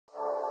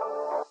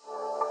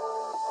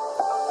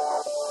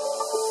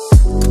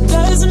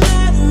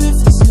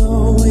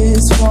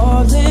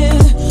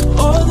falling.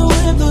 All the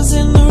windows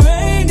in the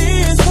rain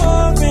is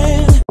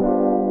pouring.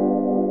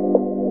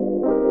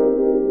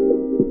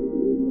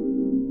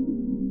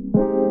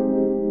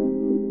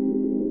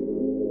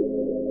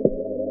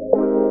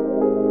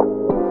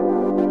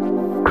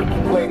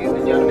 Ladies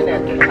and gentlemen,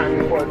 at this time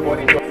before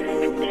boarding door.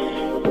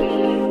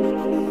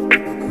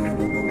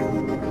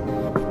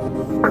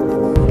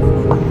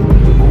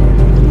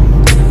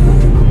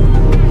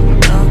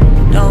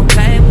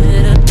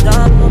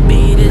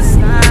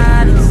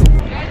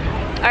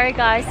 Alright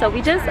guys, so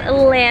we just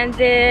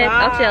landed.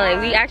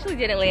 Actually, we actually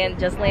didn't land,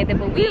 just landed,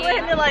 but we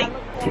landed like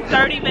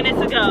 30 minutes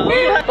ago.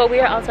 But we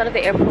are outside of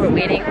the airport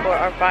waiting for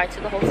our ride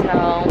to the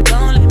hotel.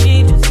 Don't let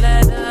me just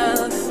let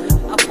up.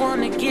 I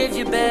wanna give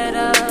you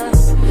better.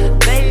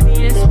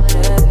 Baby, it's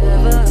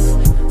whatever.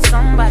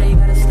 Somebody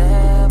gotta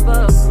step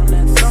up.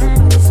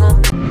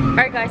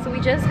 Alright guys, so we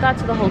just got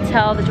to the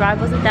hotel. The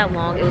drive wasn't that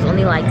long. It was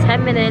only like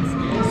 10 minutes.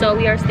 So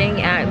we are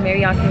staying at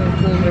Marriott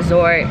Cancun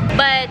Resort.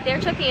 But they're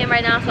checking in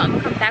right now, so I'm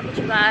gonna come back with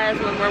you guys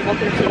when we're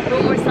walking up to the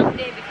room or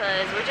something,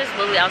 because we're just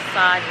literally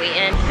outside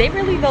waiting. They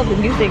really know the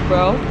music,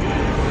 bro.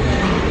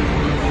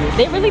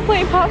 They really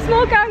playing Pop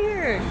Smoke out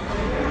here.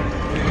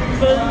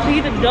 Be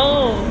the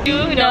dome.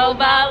 You know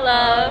about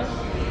love.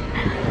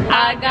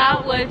 I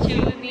got what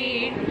you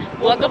need.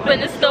 Walk up in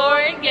the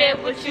store and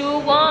get what you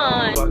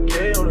want.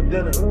 $5K on the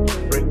dinner,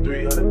 bring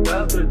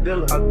 300,000 to the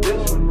dealer. I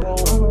did some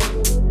wrong,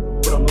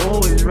 but I'm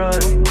always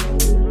right.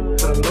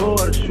 And I know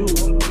how to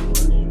shoot,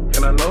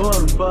 and I know how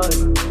to fight.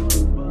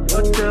 I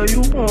tell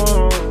you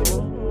once,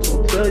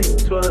 I'll tell you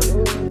twice.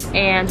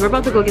 And we're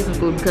about to go get some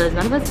food because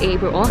none of us ate.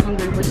 We're all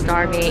hungry. We're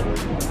starving.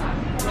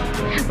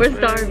 We're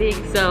starving,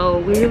 so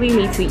we really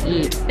need to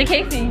eat. The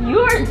Casey, you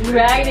are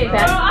dragging it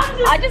back.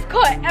 I just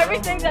caught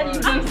everything that you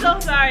do. I'm so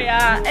sorry,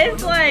 y'all.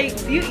 It's like,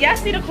 y'all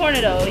see the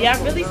corner though.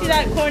 Y'all really see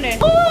that corner?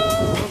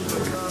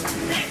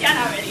 Y'all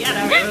not ready, y'all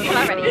not ready. Y'all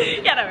not ready.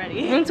 Y'all not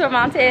ready. Room tour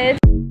montage.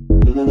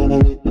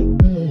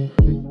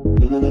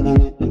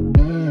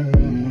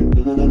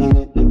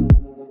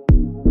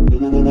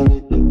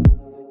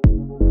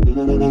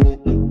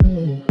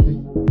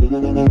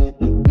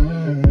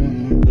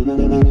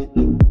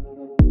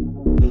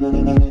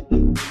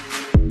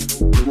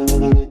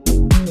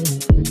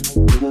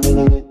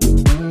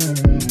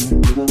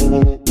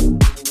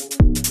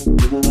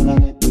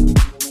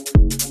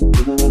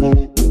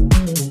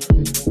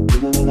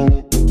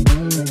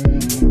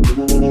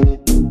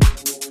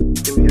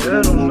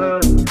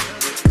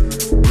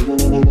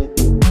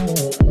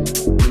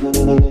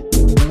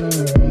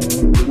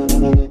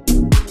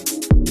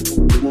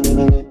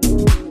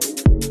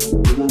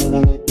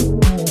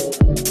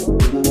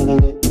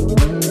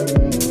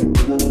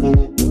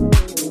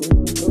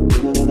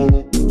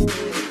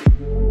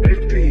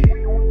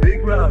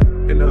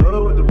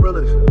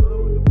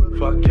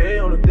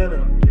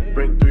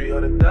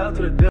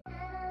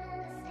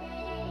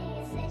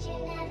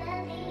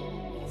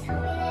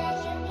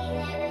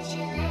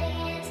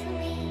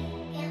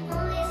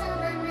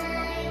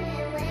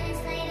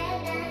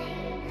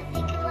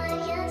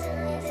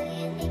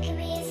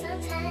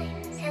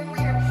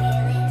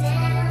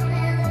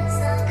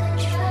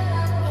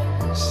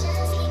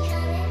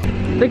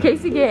 The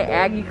Casey getting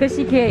aggy because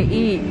she can't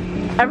eat.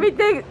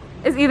 Everything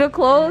is either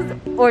closed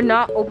or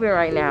not open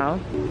right now.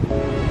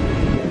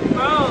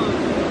 Bro,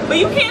 but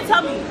you can't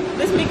tell me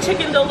this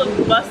McChicken don't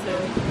look busted.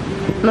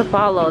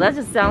 Mapalo, that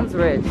just sounds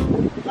rich.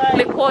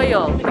 Like,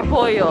 McPollo,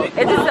 McPollo.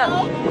 It just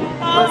sounds.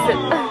 Listen.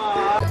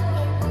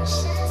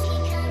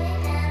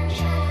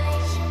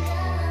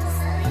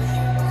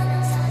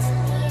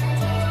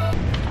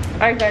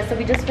 Alright guys, so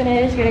we just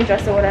finished getting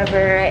dressed or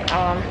whatever.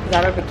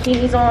 Got our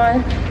bikinis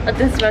on,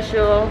 nothing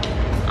special.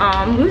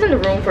 We was in the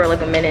room for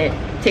like a minute,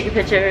 taking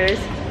pictures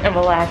and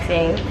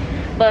relaxing.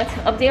 But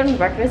update on the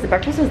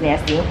breakfast was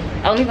nasty.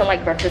 I don't even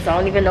like breakfast, I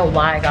don't even know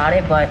why I got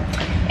it, but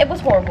it was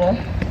horrible.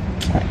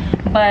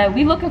 But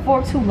we looking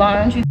forward to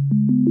lunch.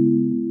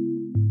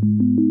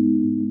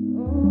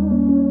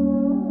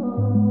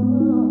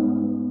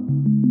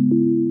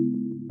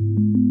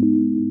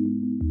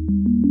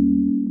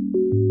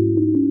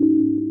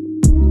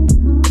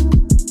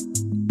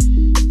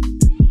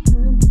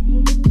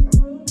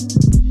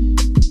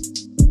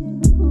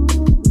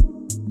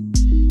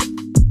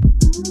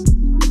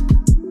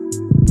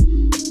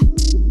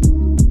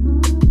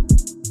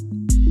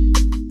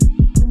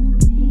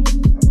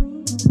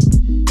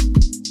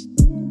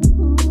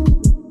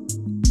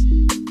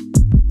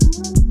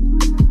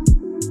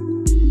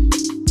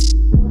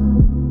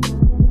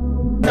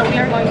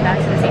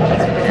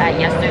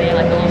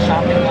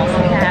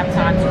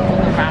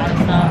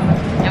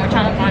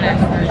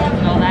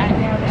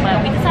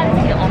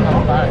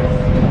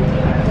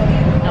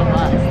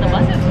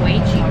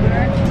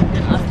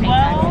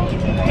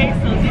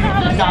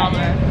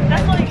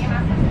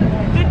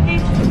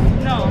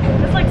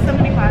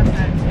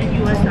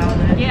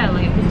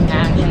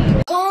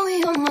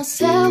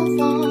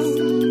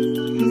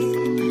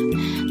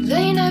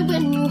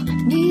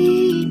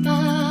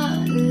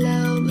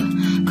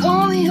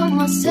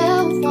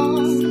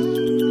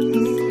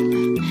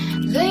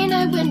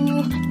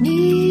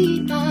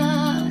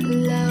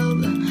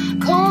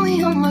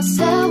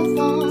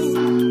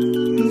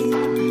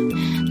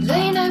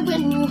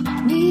 when you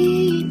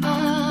need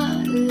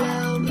my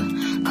love.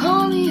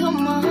 Call me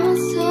on my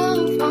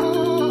cell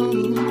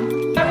phone.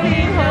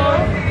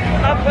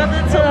 My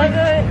brother told me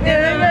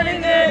it's really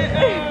good.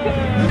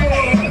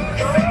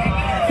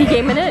 He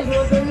came in it?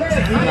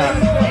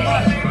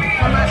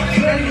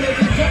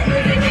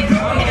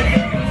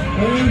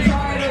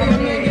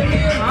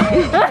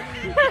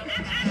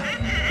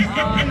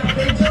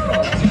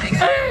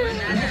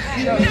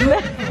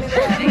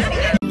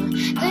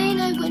 Late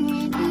night when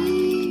you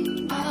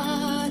need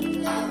my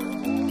love.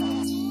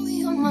 Call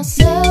me on my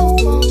cell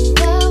phone,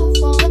 cell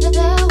phone,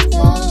 cell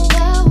phone,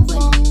 cell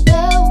phone,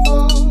 cell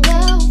phone,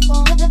 cell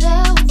phone,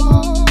 cell phone, cell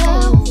phone,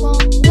 cell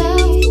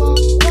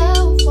phone,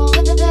 cell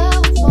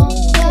phone,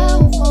 cell phone,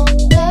 cell phone, cell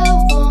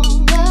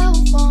phone,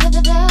 cell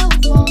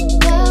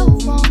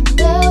phone, cell phone, cell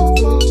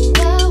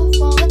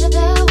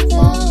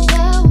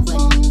phone,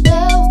 cell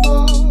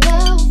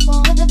phone, cell phone, cell phone,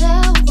 cell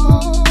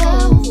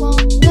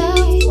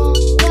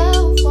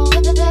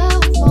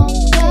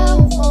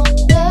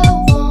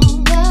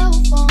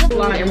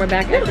And we're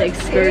back at the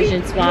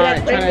excursion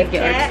spot trying to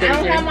get our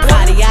excursion.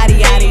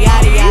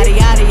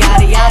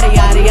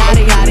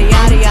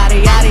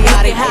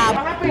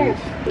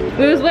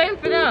 We was waiting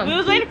for them. We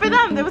was waiting for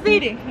them. They was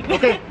eating.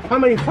 Okay, how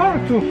many? 4 or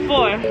 2?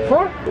 4.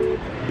 4?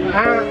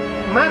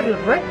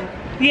 Marius, right?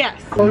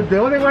 Yes. So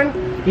the other one,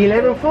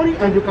 11:40,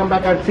 and you come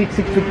back at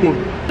 6:15.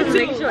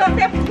 Make sure.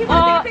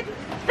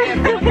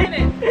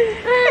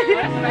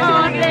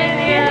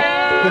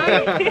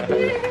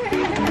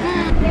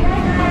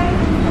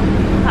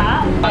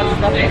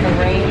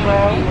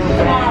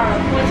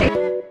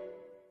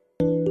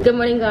 Good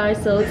morning,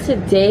 guys. So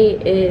today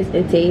is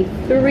day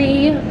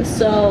 3,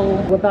 so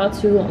we're about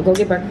to go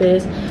get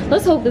breakfast.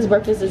 Let's hope this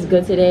breakfast is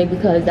good today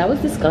because that was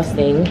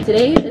disgusting.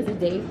 Today is a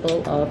day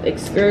full of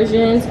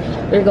excursions.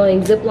 We're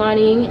going zip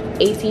lining,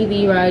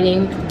 ATV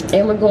riding,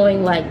 and we're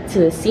going like to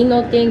the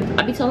casino thing.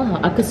 I be telling her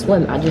I could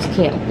swim, I just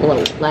can't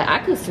float. Like I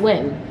could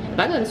swim,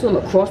 but I gotta swim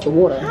across the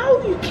water. How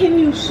can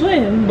you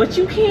swim but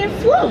you can't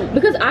float?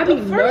 Because I be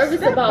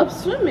nervous about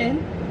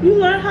swimming. You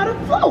learn how to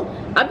float.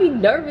 I be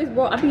nervous,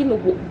 bro. I be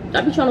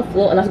trying to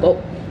float and I just go,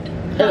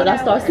 and I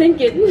start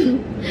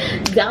sinking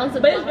down to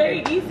the. But it's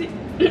very easy.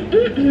 You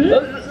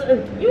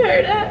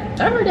heard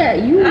that? I heard that. I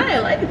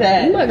ain't like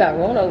that. You might got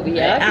run over.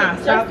 Yeah.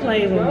 Stop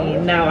playing with me.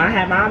 No, I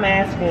had my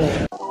mask on.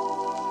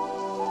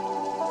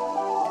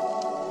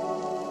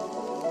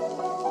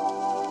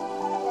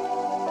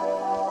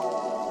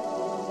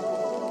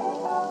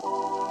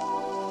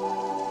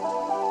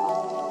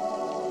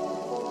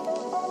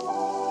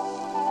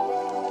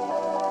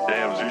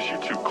 Damn, Zeus, you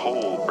too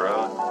cold, bro.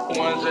 The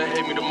ones that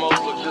hate me the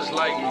most look just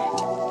like me.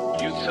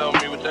 You tell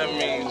me what that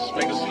means.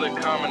 Make a slick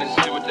comment and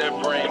see what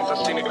that brings. I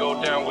seen it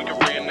go down, we can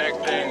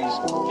reenact things.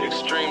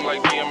 Extreme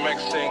like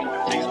BMXing.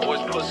 These boys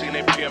pussy and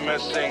they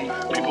PMSing.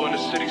 People in the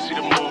city see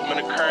the movement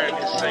occurring.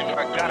 They say,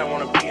 I gotta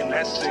wanna be in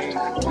that scene.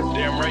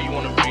 Damn right you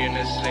wanna be in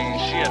this scene.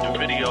 She had the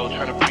video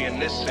trying to be in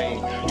this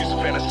scene. Used to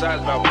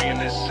fantasize about being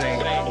this scene.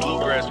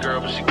 Bluegrass girl,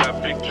 but she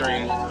got big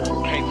dreams.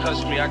 Can't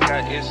touch me, I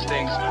got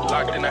instincts.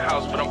 Locked in the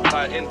house, but I'm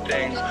plotting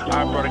things.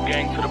 I brought a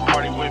gang to the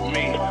party with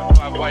me.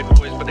 5 white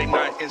boys, but they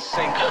not in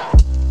sync.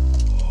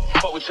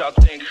 Fuck what y'all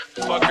think.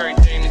 Fuck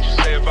everything that you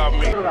say about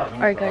me.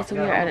 Alright guys, so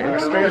we are at an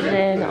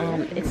excursion.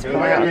 It's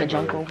far out in the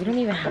jungle. We don't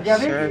even have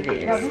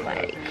service.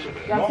 Like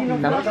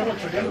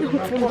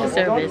nothing.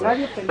 Service.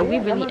 But we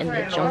really in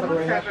the jungle.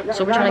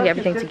 So we're trying to get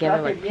everything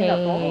together, like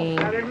paint,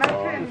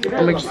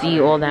 emergency,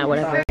 all that,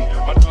 whatever.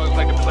 My dogs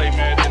like to play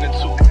mad in the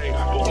 2K.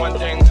 But one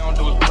thing they don't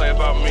do is play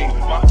about me.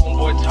 My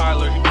homeboy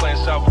Tyler, he playing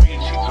South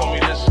Beach. He told me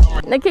this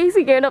summer. Now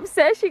Casey getting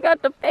upset. She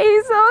got the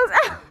pesos.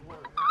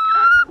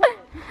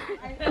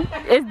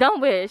 It's done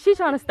with. She's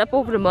trying to step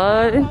over the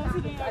mud.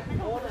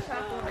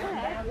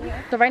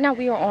 So right now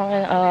we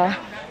are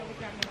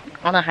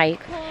on a hike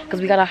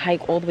because we gotta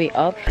hike all the way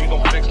up. You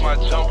gon' fix my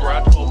jumper?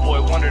 I told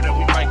boy Wonder that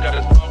we might got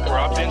a thumper.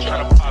 I've been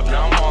trying to pop,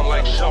 now I'm on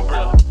like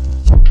Shumper.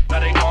 Now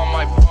they on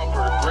my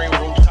bumper. Green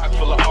room chock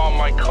full of all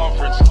my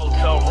comforts.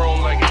 Hotel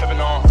room like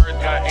heaven on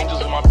earth. Got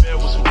angels in my bed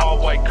with some all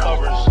white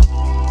covers.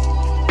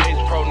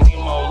 Pro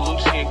Nemo,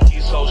 Lucy and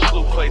Kiso,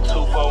 Sloop Clay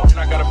Tufo, and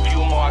I got a few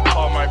more I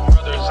call my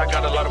brothers. I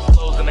got a lot of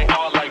flows and they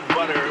all like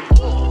butter.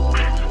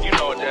 You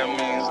know what that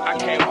means. I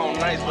came home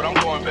nice, but I'm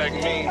going back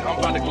mean. I'm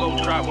about to glow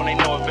drop when they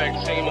know a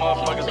vaccine.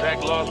 Motherfuckers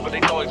act lost, but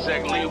they know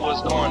exactly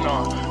what's going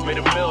on. Made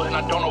a bill and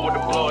I don't know what to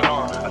blow it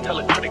on. I tell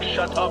a critic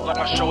shut up like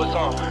my show is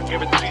on.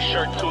 Give a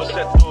t-shirt to a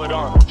set, throw it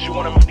on. She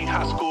want a mini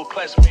high school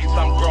classmates,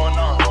 I'm growing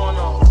on.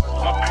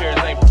 My peers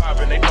ain't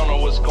popping, they don't know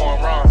what's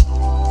going wrong.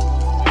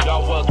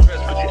 Y'all well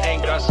dressed, but you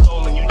ain't got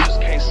soul and you just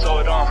can't sew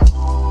it on.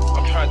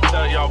 I'm trying to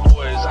tell y'all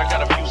boys, I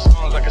got a few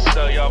songs I can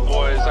sell y'all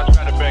boys. I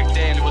tried it back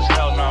then, it was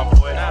hell nah,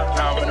 boy. Now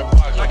I'm in a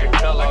box like a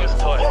Kellogg's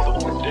toy.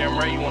 Damn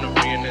right you wanna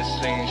be in this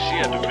scene. She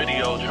had the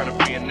video trying to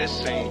be in this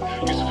scene.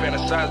 Used to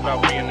fantasize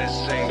about being this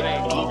scene.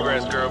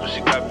 Bluegrass girl, but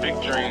she got big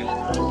dreams.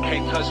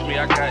 Can't touch me,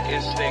 I got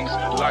instincts.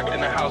 Locked in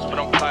the house, but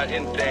I'm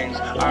plotting things.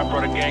 I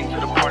brought a gang to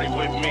the party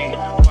with me.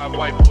 5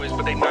 white boys,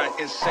 but they not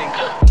in sync.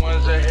 The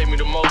ones that hate me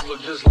the most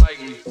look just like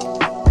me.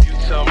 You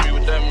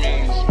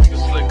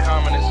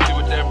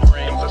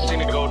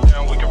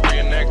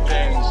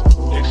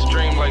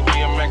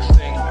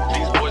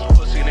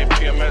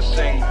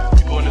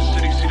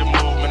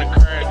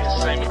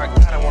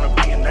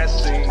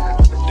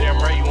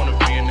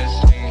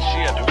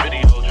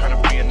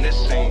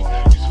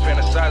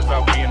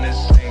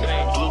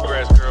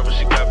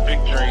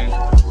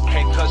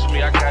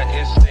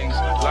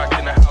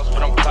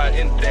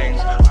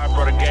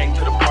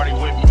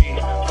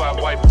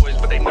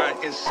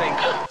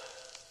sync.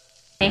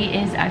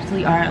 Today is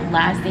actually our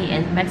last day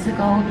in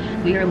Mexico.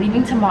 We are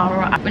leaving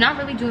tomorrow. We're not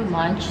really doing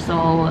lunch,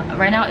 so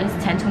right now it's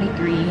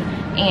 10:23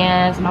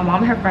 and my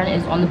mom and her friend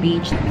is on the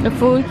beach. The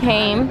food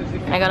came.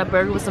 I got a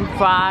burger with some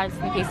fries.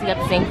 In case you got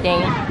the same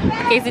thing.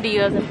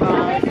 Quesadillas and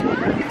fries.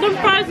 Some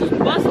fries is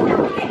busted.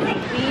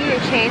 We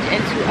changed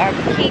into our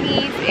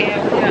bikinis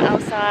and we're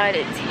outside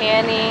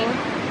tanning.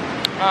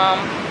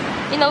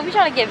 You know, we're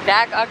trying to get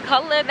back our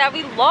color that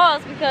we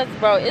lost because,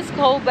 bro, it's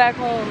cold back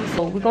home.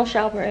 So we're gonna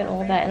shower and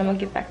all that, and I'm gonna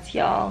get back to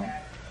y'all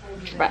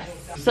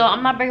dressed. So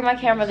I'm not bringing my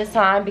camera this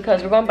time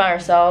because we're going by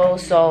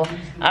ourselves, so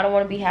I don't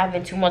want to be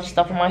having too much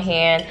stuff in my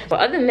hand.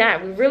 But other than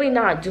that, we're really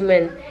not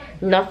doing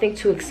nothing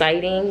too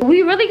exciting.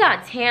 We really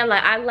got tan.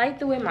 Like, I like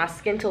the way my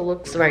skin tone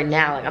looks right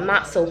now. Like, I'm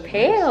not so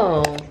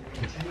pale.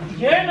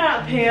 You're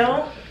not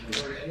pale.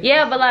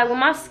 Yeah, but like when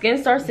my skin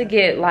starts to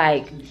get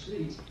like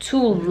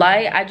too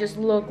light, I just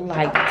look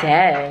like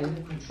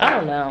dead. I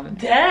don't know.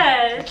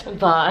 Dead?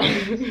 But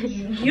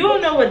you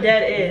don't know what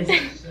dead is.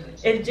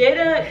 If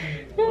Jada,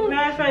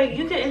 matter of fact,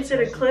 you can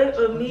insert a clip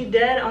of me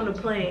dead on the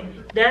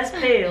plane. That's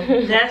pale.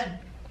 That's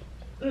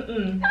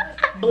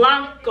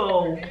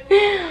Blanco.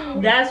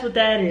 That's what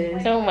that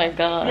is. oh my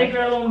god. That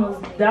girl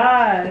almost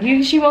died.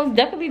 She most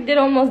definitely did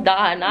almost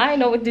die, and I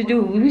didn't know what to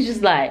do. We was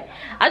just like,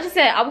 I just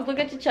said, I was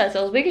looking at your chest.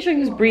 I was making sure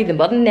you was breathing.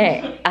 But other than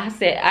that, I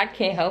said, I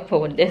can't help her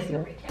with this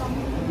one.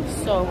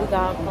 So we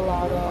got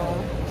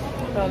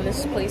gelato from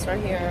this place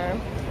right here.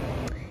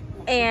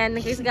 And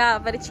in case we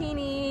got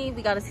fettuccine,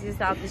 we got a Caesar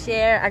salad to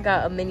share. I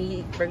got a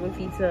mini regular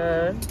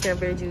pizza,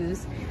 cranberry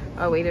juice.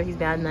 Our waiter, he's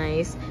bad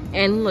nice.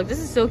 And look, this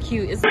is so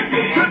cute. It's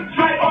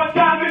Right on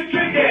time is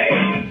tricky.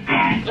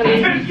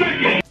 It's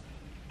tricky.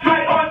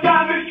 Right on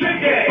time is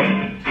tricky.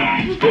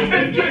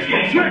 It's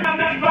tricky.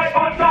 Right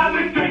on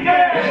time is tricky.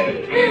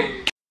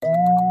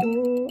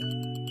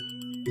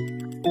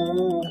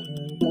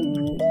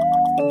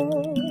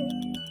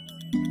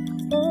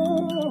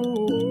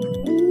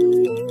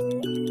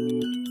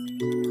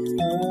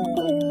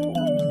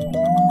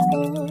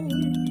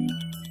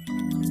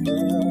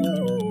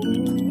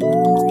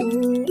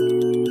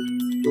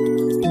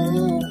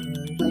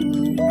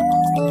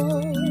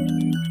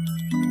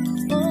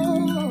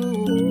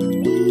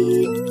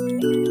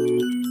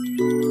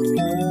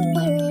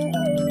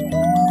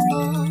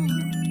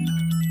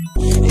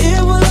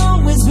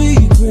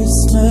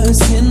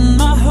 In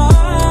my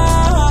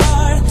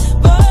heart,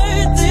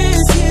 but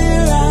this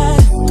year I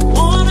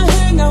wanna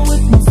hang out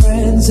with my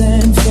friends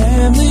and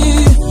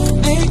family,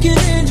 making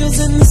angels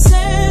in the sand.